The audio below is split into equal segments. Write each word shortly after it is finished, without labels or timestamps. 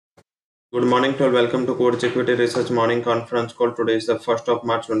Good morning to all. Welcome to Coach Equity Research Morning Conference Call. Today is the 1st of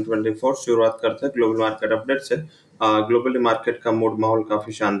March 2024. शुरुआत करते हैं global market update से। Globally market का mood माहौल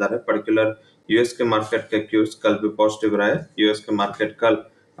काफी शानदार है। पर्टिकुलर यूएस के मार्केट के क्यूज कल भी पॉजिटिव रहे। यूएस के मार्केट कल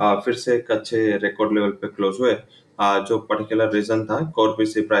फिर से एक अच्छे रिकॉर्ड लेवल पे क्लोज हुए। जो पर्टिकुलर रीजन था core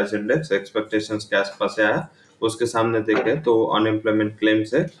PC price index expectations के आसपास से आया। उसके सामने देखे तो अनएम्प्लॉयमेंट क्लेम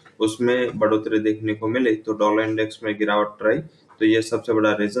से उसमें बढ़ोतरी देखने को मिली, तो डॉलर इंडेक्स में गिरावट रही। तो ये सबसे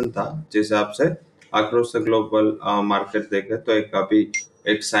बड़ा रीजन था जिस हिसाब से अक्रॉस द ग्लोबल मार्केट देखे तो एक अभी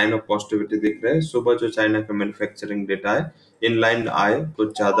एक साइन ऑफ पॉजिटिविटी दिख रहे हैं। सुबह जो चाइना का मैन्युफैक्चरिंग डेटा है इन लाइन आए,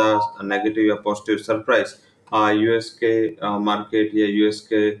 कुछ ज्यादा नेगेटिव या पॉजिटिव सरप्राइज यूएस के मार्केट या यूएस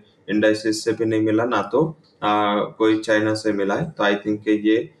के इंडाइसिस से भी नहीं मिला, ना तो कोई चाइना से मिला है। तो आई थिंक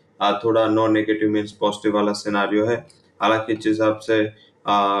ये थोड़ा नो नेगेटिव मीन्स पॉजिटिव वाला सिनारियो है। हालांकि जिस हिसाब से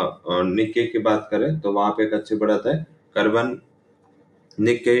निक्के की बात करें तो वहां पे एक अच्छी बढ़त है। करीबन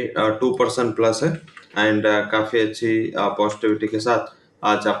निक्के 2% प्लस है एंड काफी अच्छी पॉजिटिविटी के साथ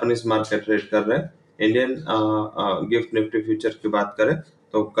आज जापानीज मार्केट ट्रेड कर रहे हैं। इंडियन गिफ्ट निफ्टी फ्यूचर की बात करें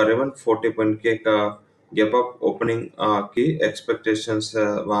तो करीबन 40 पॉइंट के का गैप अप ओपनिंग की एक्सपेक्टेशंस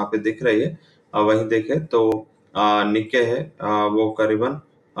वहां पे दिख रही है। वहीं देखें तो निक्के है वो करीबन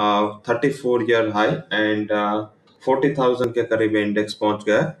 34 ईयर हाई एंड 40,000 के करीब इंडेक्स पहुंच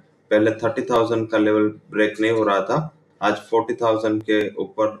गया है। पहले 30,000 का लेवल ब्रेक नहीं हो रहा था, आज 40,000 के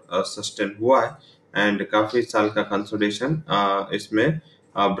ऊपर सस्टेन हुआ है एंड काफी साल का कंसोलिडेशन इसमें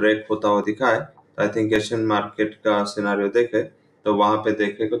ब्रेक होता हुआ दिखा है। आई थिंक एशियन मार्केट का सिनारियो देखे तो वहां पे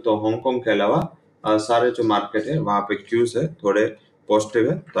देखेगा तो हांगकांग के अलावा सारे जो मार्केट है वहां पे क्यूज है थोड़े पॉजिटिव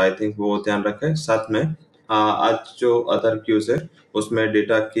है। तो आई थिंक वो ध्यान रखें। साथ में आज जो अदर क्यूज है उसमें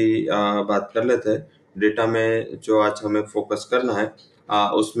डेटा की बात कर लेते हैं। डेटा में जो आज हमें फोकस करना है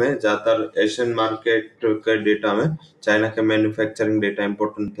उसमें ज्यादातर एशियन मार्केट के डेटा में चाइना के मैन्युफैक्चरिंग डेटा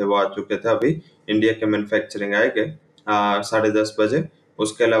इंपॉर्टेंट थे, वो आ चुके थे। अभी इंडिया के मैन्युफैक्चरिंग आएंगे 10:30 बजे।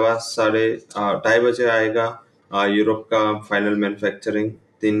 उसके अलावा 2:30 बजे आएगा यूरोप का फाइनल मैन्युफैक्चरिंग।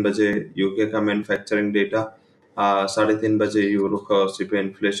 3 बजे यूके का मैन्युफैक्चरिंग डेटा। 3:30 बजे यूरो का सीपीआई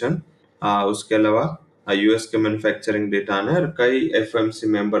इन्फ्लेशन। उसके अलावा यूएस के मैन्युफैक्चरिंग डेटा आना है और कई एफएमसी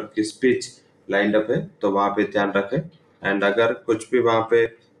मेंबर की स्पीच लाइंड अप है, तो वहां पे ध्यान रखें। एंड अगर कुछ भी वहां पे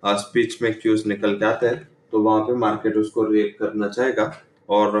स्पीच में क्यूज निकल के आते हैं तो वहां पे मार्केट उसको रिएक्ट करना चाहेगा।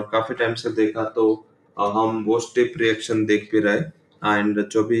 और काफी टाइम से देखा तो हम वो स्टिप रिएक्शन देख भी रहे एंड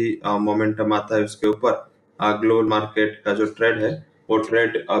जो भी मोमेंटम आता है उसके ऊपर ग्लोबल मार्केट का जो ट्रेड है वो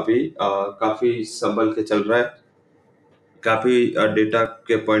ट्रेड अभी काफी संभल के चल रहा है। काफी डेटा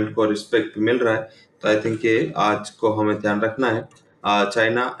के पॉइंट को रिस्पेक्ट मिल रहा है। तो आई थिंक ये आज को हमें ध्यान रखना है।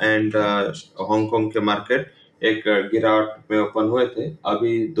 चाइना एंड हांगकांग के मार्केट एक गिरावट में ओपन हुए थे,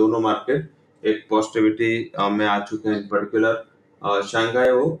 अभी दोनों मार्केट एक पॉजिटिविटी में आ चुके हैं। पर्टिकुलर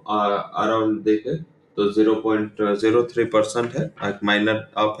शंघाई वो अराउंड देखे तो 0.03% है, एक माइनर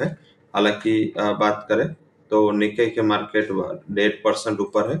अप है। हालांकि बात करें तो निक्के के मार्केट 1.5%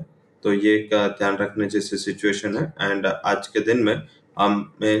 ऊपर है। तो ये एक ध्यान रखने जैसी सिचुएशन है। एंड आज के दिन में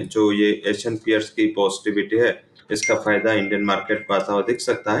हमें जो ये एशियन पीयर्स की पॉजिटिविटी है इसका फायदा इंडियन मार्केट को आता हुआ दिख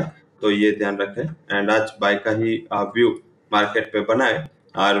सकता है, तो ये ध्यान रखें। एंड आज बाय का ही व्यू मार्केट पे बनाए।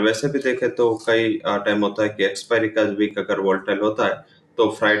 और वैसे भी देखें तो कई टाइम होता है कि एक्सपायरी का वीक अगर वोल्टाइल होता है तो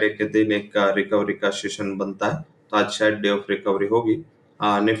फ्राइडे के दिन एक रिकवरी का सेशन बनता है, तो आज शायद डे ऑफ रिकवरी होगी।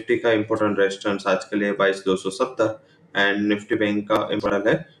 निफ्टी का इंपॉर्टेंट रेजिस्टेंस आज के लिए 22,270 एंड निफ्टी बैंक का इंपॉर्टेंट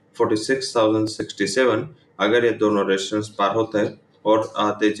है 46,067। अगर ये दोनों रेजिस्टेंस पार होते हैं और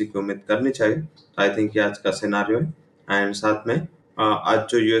तेजी की उम्मीद करनी चाहिए। आई थिंक ये आज का सिनारियो है। एंड साथ में आज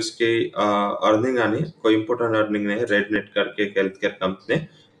जो यूएस की अर्निंग आनी है, कोई इंपोर्टेंट अर्निंग नहीं है। रेड नेट करके एक हेल्थ केयर कंपनी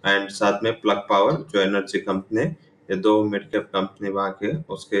एंड साथ में प्लग पावर जो एनर्जी कंपनी, ये दो मिड कैप कंपनी वहाँ के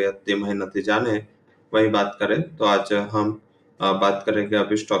उसके तिमाही नतीजे आने हैं। वही बात करें तो आज हम बात करेंगे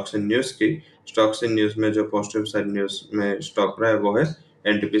अभी स्टॉक्स इन न्यूज की। स्टॉक्स इन न्यूज में जो पॉजिटिव साइड न्यूज में स्टॉक रहा है वो है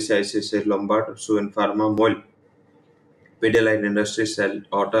NTPC, ICICI Lombard, Suven pharma, mole, पीडियालाइट industry, cell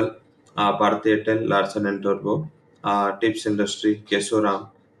hotel, Bharti Airtel, Larsen and turbo, tips industry, Kesoram,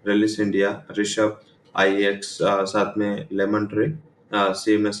 release India, Rishabh, आईएक्स, साथ में lemon tree,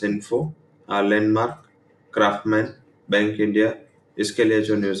 CMS info, landmark, craftsman, bank India. इसके लिए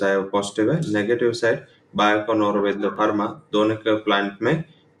जो न्यूज आया वो पॉजिटिव है। नेगेटिव साइड बायोकॉन और वेदो फार्मा दोनों के प्लांट में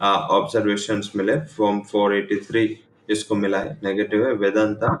ऑब्जर्वेशंस मिले फॉर्म 483 इसको मिला है, नेगेटिव है।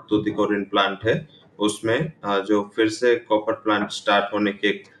 वेदांता तूतीकोरिन प्लांट है उसमें जो फिर से कॉपर प्लांट स्टार्ट होने के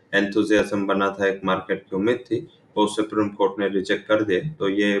एक एंथुजियाज्म बना था, एक मार्केट की उम्मीद थी, वो सुप्रीम कोर्ट ने रिजेक्ट कर दिए, तो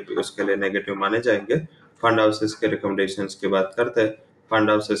ये उसके लिए नेगेटिव माने जाएंगे। फंड हाउसेस के रिकमेंडेशंस की बात करते हैं। फंड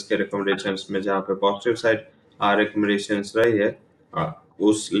हाउसेस के रिकमेंडेशंस में जहाँ पे पॉजिटिव साइड रिकमेंडेशंस रही है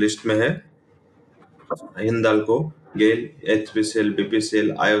उस लिस्ट में है Hindalco, GAIL, HPCL,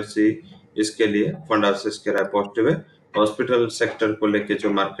 BPCL, IOC. इसके लिए फंड हाउसेस के राय पॉजिटिव है। हॉस्पिटल सेक्टर को लेके जो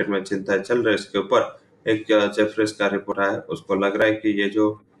मार्केट में चिंताएं चल रही है इसके ऊपर एक जेफरेस का रिपोर्ट आया है। उसको लग रहा है कि ये जो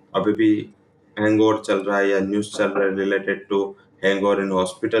अभी भी हैंगओवर चल रहा है या न्यूज चल रहा है related to hangover in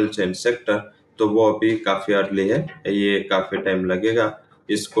hospital chain sector, तो वो अभी काफी अर्ली है। ये काफी टाइम लगेगा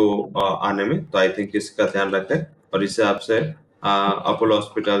इसको आने में। तो आई थिंक इसका ध्यान रखें। और इस हिसाब से अपोलो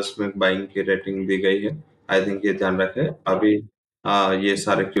हॉस्पिटल्स में बाइंग की रेटिंग दी गई है। आई थिंक ये ध्यान रखें। अभी ये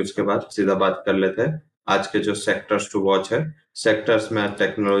सारे क्यूज के बाद सीधा बात कर लेते हैं आज के जो सेक्टर्स टू वॉच है। सेक्टर्स में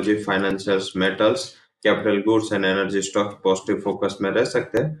technology, financials, metals, capital goods and energy stock positive focus में रह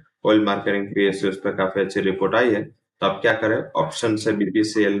सकते हैं। ऑयल मार्केटिंग पीएसयूज पे काफी अच्छी रिपोर्ट आई है। तो आप क्या करें, ऑप्शन से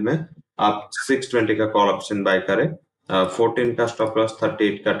बीपीसीएल में आप 620 का कॉल ऑप्शन बाय करें। 14 का स्टॉप लॉस,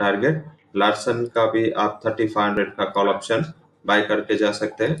 38 का टारगेट। लार्सन का भी आप 3500 का कॉल ऑप्शन बाय करके जा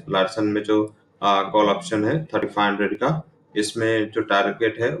सकते हैं। लार्सन में जो कॉल ऑप्शन है 3500 का, इसमें जो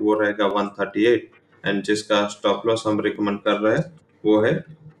टारगेट है वो रहेगा 138 एंड जिसका स्टॉप लॉस हम रिकमेंड कर रहे हैं वो है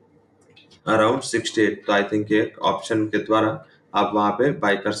अराउंड 68। तो आई थिंक ये ऑप्शन के द्वारा आप वहां पे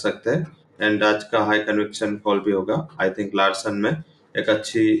बाय कर सकते हैं। एंड आज का हाई कन्विक्शन कॉल भी होगा। आई थिंक लार्सन में एक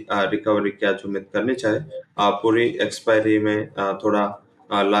अच्छी रिकवरी की आज उम्मीद करनी चाहिए। पूरी एक्सपायरी में थोड़ा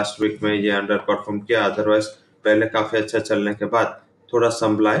लास्ट वीक में ये अंडर परफॉर्म किया, अदरवाइज पहले काफी अच्छा चलने के बाद थोड़ा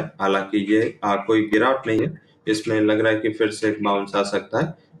संभला है। हालांकि ये कोई गिरावट नहीं है, इसमें लग रहा है कि फिर से एक बाउंस आ सकता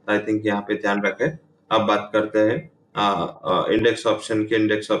है। आई थिंक यहाँ पे ध्यान रखें। अब बात करते हैं इंडेक्स ऑप्शन के।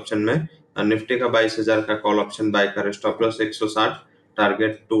 इंडेक्स ऑप्शन में निफ्टी का 22,000 का कॉल ऑप्शन बाय करें, स्टॉप लॉस 160,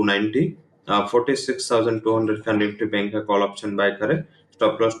 टारगेट 290। 46,200 का निफ्टी बैंक का कॉल ऑप्शन बाय करें,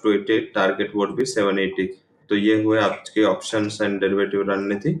 स्टॉप लॉस 280, टारगेट वुड भी 780। तो ये हुए आपके ऑप्शंस एंड डेरिवेटिव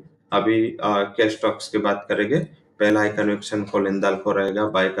रणनीति। अभी कैश स्टॉक्स की बात करेंगे। पहला हाई कन्विक्शन कॉल हिंदाल्को रहेगा,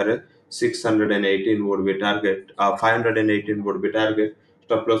 बाय करें 618 would be target, 518 would be target,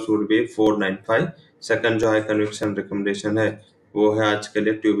 stop loss would be 495। Second जो हाई कन्विक्शन रिकमेंडेशन है वो है आज के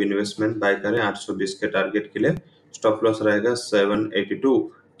लिए ट्यूब इन्वेस्टमेंट, बाय करें 820 के टारगेट के लिए, स्टॉप लॉस रहेगा 782।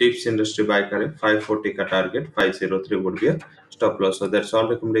 टिप्स इंडस्ट्री बाय करें 540 का target, 503 would be stop loss. So that's all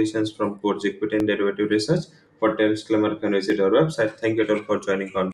recommendations from Coach Equity and Derivative Research. For disclaimer, can visit our website. Thank you all for joining on.